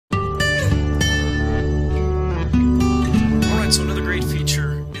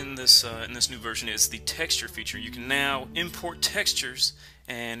version is the texture feature. You can now import textures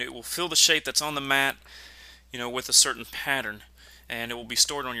and it will fill the shape that's on the mat, with a certain pattern, and it will be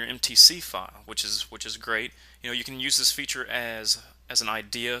stored on your MTC file, which is great. You can use this feature as an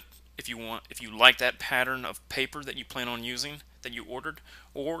idea if you like that pattern of paper that you plan on using that you ordered,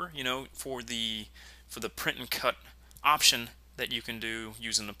 or for the print and cut option that you can do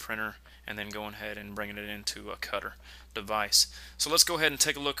using the printer and then going ahead and bringing it into a cutter device. So let's go ahead and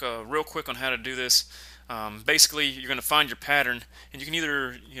take a look real quick on how to do this. Basically, you're going to find your pattern, and you can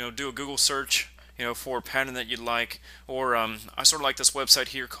either do a Google search for a pattern that you'd like, or I sort of like this website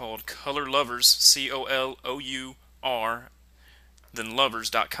here called Color Lovers, COLOUR, then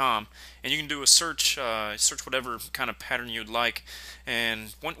lovers.com, and you can do a search, search whatever kind of pattern you'd like.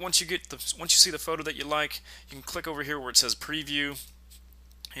 And once you see the photo that you like, you can click over here where it says preview,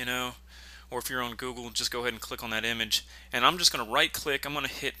 or if you're on Google, just go ahead and click on that image. And I'm just going to right click, I'm going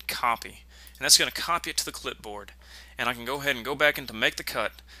to hit copy, and that's going to copy it to the clipboard. And I can go ahead and go back into make the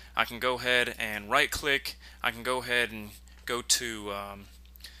cut. I can go ahead and right click, I can go ahead and go to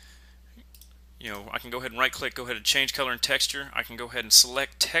I can go ahead and right click, go ahead and change color and texture. I can go ahead and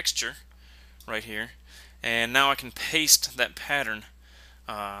select texture right here, and now I can paste that pattern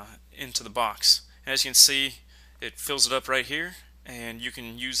into the box. As you can see, it fills it up right here, and you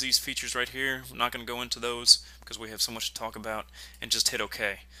can use these features right here. I'm not going to go into those because we have so much to talk about, and just hit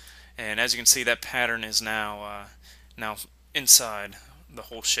OK. And as you can see, that pattern is now inside the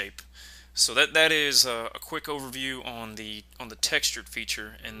whole shape. So that is a quick overview on the textured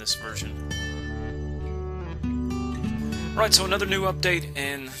feature in this version. Right, so another new update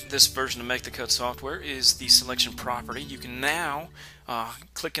in this version of Make the Cut software is the selection property. You can now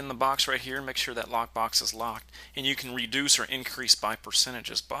click in the box right here and make sure that lockbox is locked, and you can reduce or increase by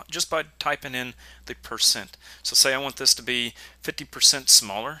percentages just by typing in the percent. So say I want this to be 50%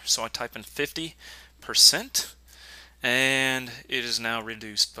 smaller, so I type in 50%, and it is now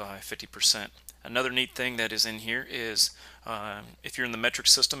reduced by 50%. Another neat thing that is in here is if you're in the metric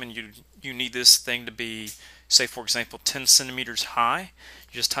system and you need this thing to be, say for example, 10 centimeters high,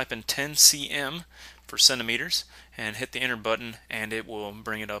 you just type in 10 cm for centimeters and hit the enter button, and it will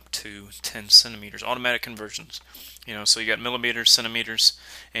bring it up to 10 centimeters. Automatic conversions. So you got millimeters, centimeters,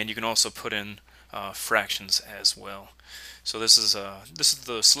 and you can also put in fractions as well. So this is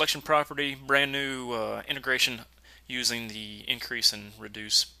the selection property, brand new integration using the increase and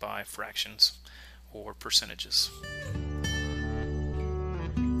reduce by fractions or percentages.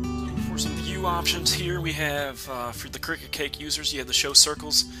 For some view options here, we have for the Cricut Cake users, you have the show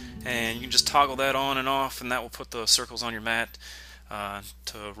circles, and you can just toggle that on and off, and that will put the circles on your mat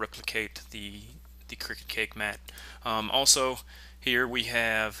to replicate the Cricut Cake mat. Also here we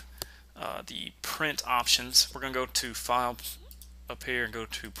have the print options. We're going to go to File up here and go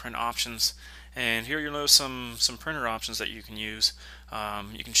to Print Options, and here you'll notice some printer options that you can use.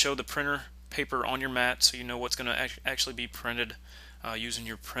 You can show the printer paper on your mat so you know what's going to actually be printed using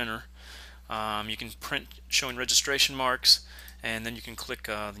your printer. You can print showing registration marks, and then you can click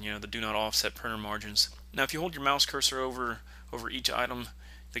the do not offset printer margins. Now if you hold your mouse cursor over each item,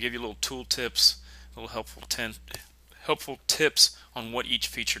 they give you little tool tips, little helpful tips on what each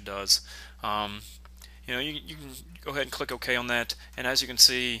feature does. You can go ahead and click OK on that, and as you can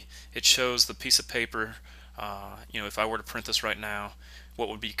see, it shows the piece of paper. If I were to print this right now, what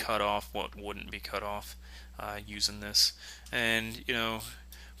would be cut off, what wouldn't be cut off using this. And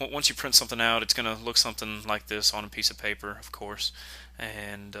once you print something out, it's going to look something like this on a piece of paper, of course,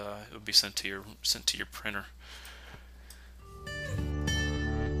 and it will be sent to your printer.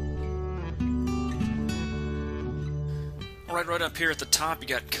 Alright, right up here at the top you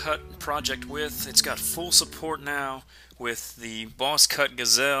got Cut Project Width. It's got full support now with the Boss Cut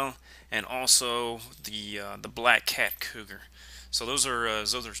Gazelle and also the Black Cat Cougar. So those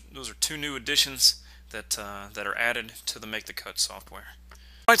are two new additions that are added to the Make the Cut software.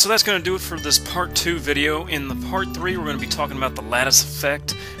 Alright, so that's going to do it for this part 2 video. In the part 3 we're going to be talking about the lattice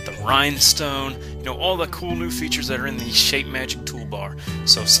effect, the rhinestone, all the cool new features that are in the Shape Magic toolbar.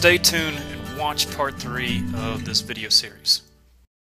 So stay tuned and watch part 3 of this video series.